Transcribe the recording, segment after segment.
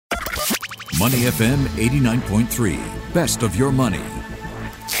Money FM 89.3. Best of your money.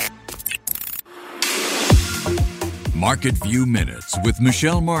 Market View Minutes with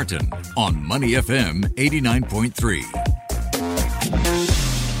Michelle Martin on Money FM 89.3.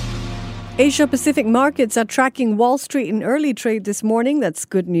 Asia Pacific markets are tracking Wall Street in early trade this morning. That's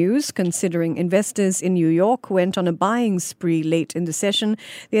good news, considering investors in New York went on a buying spree late in the session.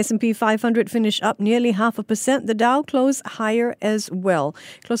 The S&P 500 finished up nearly 0.5%. The Dow closed higher as well.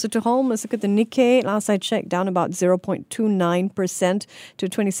 Closer to home, let's look at the Nikkei. Last I checked, down about 0.29% to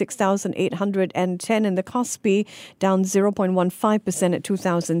 26,810. And the Kospi down 0.15% at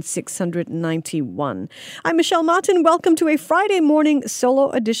 2,691. I'm Michelle Martin. Welcome to a Friday morning solo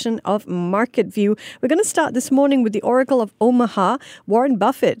edition of Market View. We're going to start this morning with the Oracle of Omaha, Warren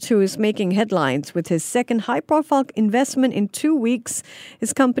Buffett, who is making headlines with his second high-profile investment in 2 weeks.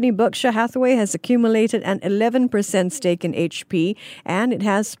 His company, Berkshire Hathaway, has accumulated an 11% stake in HP, and it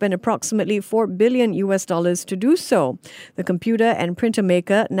has spent approximately $4 billion to do so. The computer and printer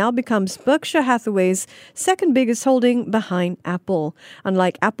maker now becomes Berkshire Hathaway's second biggest holding behind Apple.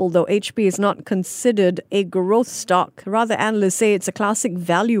 Unlike Apple, though, HP is not considered a growth stock. Rather, analysts say it's a classic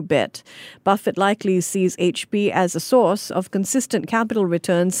value bet. Buffett likely sees HP as a source of consistent capital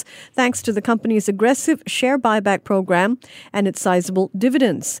returns thanks to the company's aggressive share buyback program and its sizable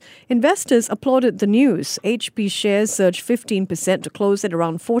dividends. Investors applauded the news. HP shares surged 15% to close at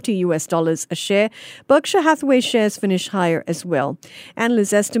around $40 a share. Berkshire Hathaway shares finished higher as well.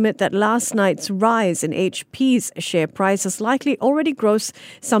 Analysts estimate that last night's rise in HP's share price has likely already grossed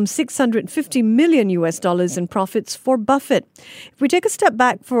some $650 million in profits for Buffett. If we take a step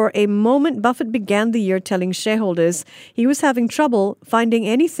back for a moment, Buffett began the year telling shareholders he was having trouble finding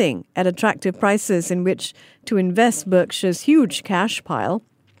anything at attractive prices in which to invest Berkshire's huge cash pile.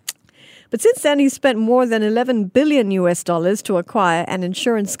 But since then, he's spent more than $11 billion to acquire an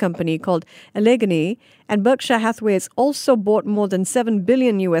insurance company called Allegheny, and Berkshire Hathaway has also bought more than $7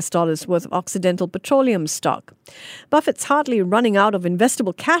 billion worth of Occidental Petroleum stock. Buffett's hardly running out of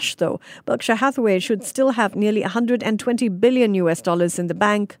investable cash, though. Berkshire Hathaway should still have nearly $120 billion in the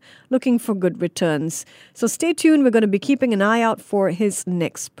bank, looking for good returns. So stay tuned. We're going to be keeping an eye out for his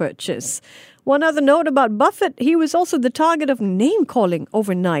next purchase. One other note about Buffett, he was also the target of name-calling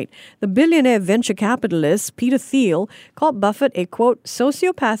overnight. The billionaire venture capitalist Peter Thiel called Buffett a, quote,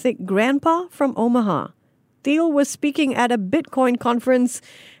 sociopathic grandpa from Omaha. Thiel was speaking at a Bitcoin conference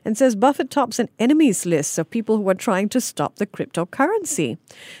and says Buffett tops an enemies list of people who are trying to stop the cryptocurrency.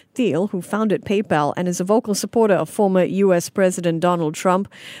 Thiel, who founded PayPal and is a vocal supporter of former U.S. President Donald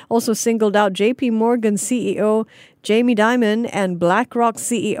Trump, also singled out J.P. Morgan CEO Jamie Dimon and BlackRock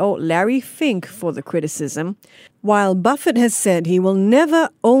CEO Larry Fink for the criticism. While Buffett has said he will never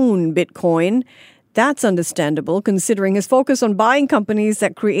own Bitcoin, that's understandable, considering his focus on buying companies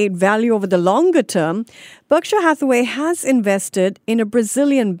that create value over the longer term. Berkshire Hathaway has invested in a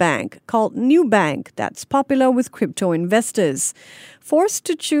Brazilian bank called Nubank that's popular with crypto investors. Forced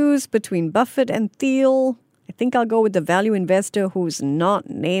to choose between Buffett and Thiel, I think I'll go with the value investor who's not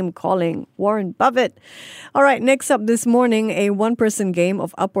name-calling, Warren Buffett. All right, next up this morning, a one-person game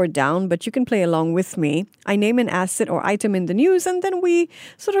of up or down, but you can play along with me. I name an asset or item in the news, and then we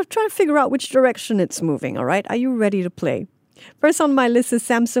sort of try to figure out which direction it's moving, all right? Are you ready to play? First on my list is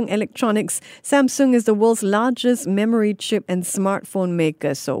Samsung Electronics. Samsung is the world's largest memory chip and smartphone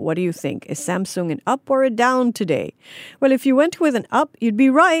maker. So what do you think? Is Samsung an up or a down today? Well, if you went with an up, you'd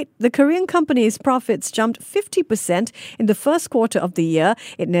be right. The Korean company's profits jumped 50% in the first quarter of the year.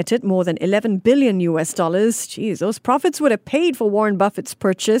 It netted more than $11 billion. Geez, those profits would have paid for Warren Buffett's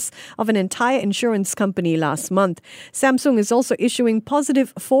purchase of an entire insurance company last month. Samsung is also issuing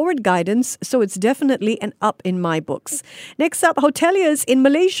positive forward guidance, so it's definitely an up in my books. Next up, hoteliers in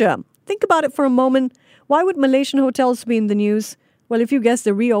Malaysia. Think about it for a moment. Why would Malaysian hotels be in the news? Well, if you guessed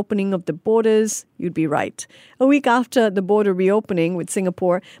the reopening of the borders, you'd be right. A week after the border reopening with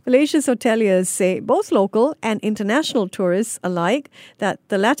Singapore, Malaysia's hoteliers say both local and international tourists alike that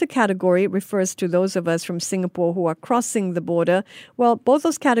the latter category refers to those of us from Singapore who are crossing the border. Well, both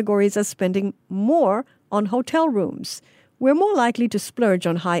those categories are spending more on hotel rooms. We're more likely to splurge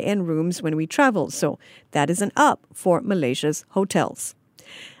on high-end rooms when we travel, so that is an up for Malaysia's hotels.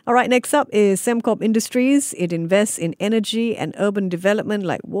 All right, next up is Sembcorp Industries. It invests in energy and urban development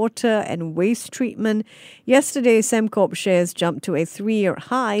like water and waste treatment. Yesterday, Sembcorp shares jumped to a 3-year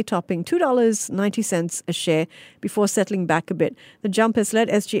high, topping $2.90 a share before settling back a bit. The jump has led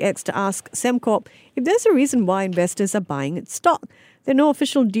SGX to ask Sembcorp if there's a reason why investors are buying its stock. There are no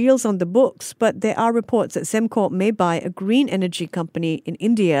official deals on the books, but there are reports that Sembcorp may buy a green energy company in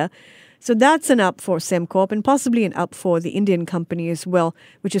India So that's an up for Sembcorp and possibly an up for the Indian company as well,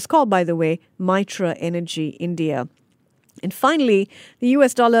 which is called, by the way, Mitra Energy India. And finally, the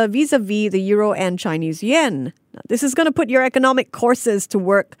US dollar vis-a-vis the euro and Chinese yen. Now, this is going to put your economic courses to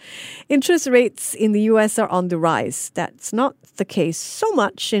work. Interest rates in the US are on the rise. That's not the case so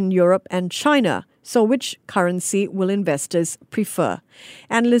much in Europe and China. So which currency will investors prefer?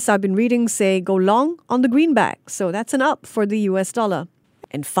 Analysts I've been reading say go long on the greenback. So that's an up for the US dollar.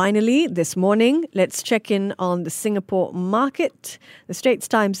 And finally, this morning, let's check in on the Singapore market. The Straits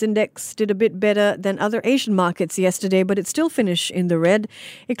Times Index did a bit better than other Asian markets yesterday, but it still finished in the red.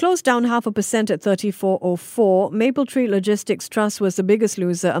 It closed down 0.5% at 34.04. Mapletree Logistics Trust was the biggest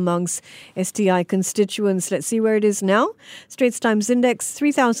loser amongst STI constituents. Let's see where it is now. Straits Times Index,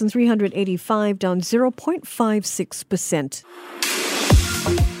 3,385, down 0.56%.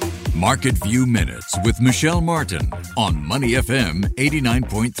 Market View Minutes with Michelle Martin on Money FM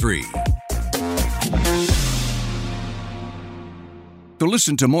 89.3. To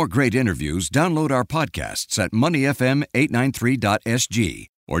listen to more great interviews, download our podcasts at moneyfm893.sg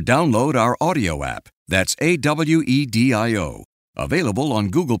or download our audio app. That's AWEDIO. Available on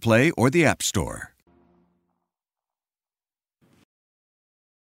Google Play or the App Store.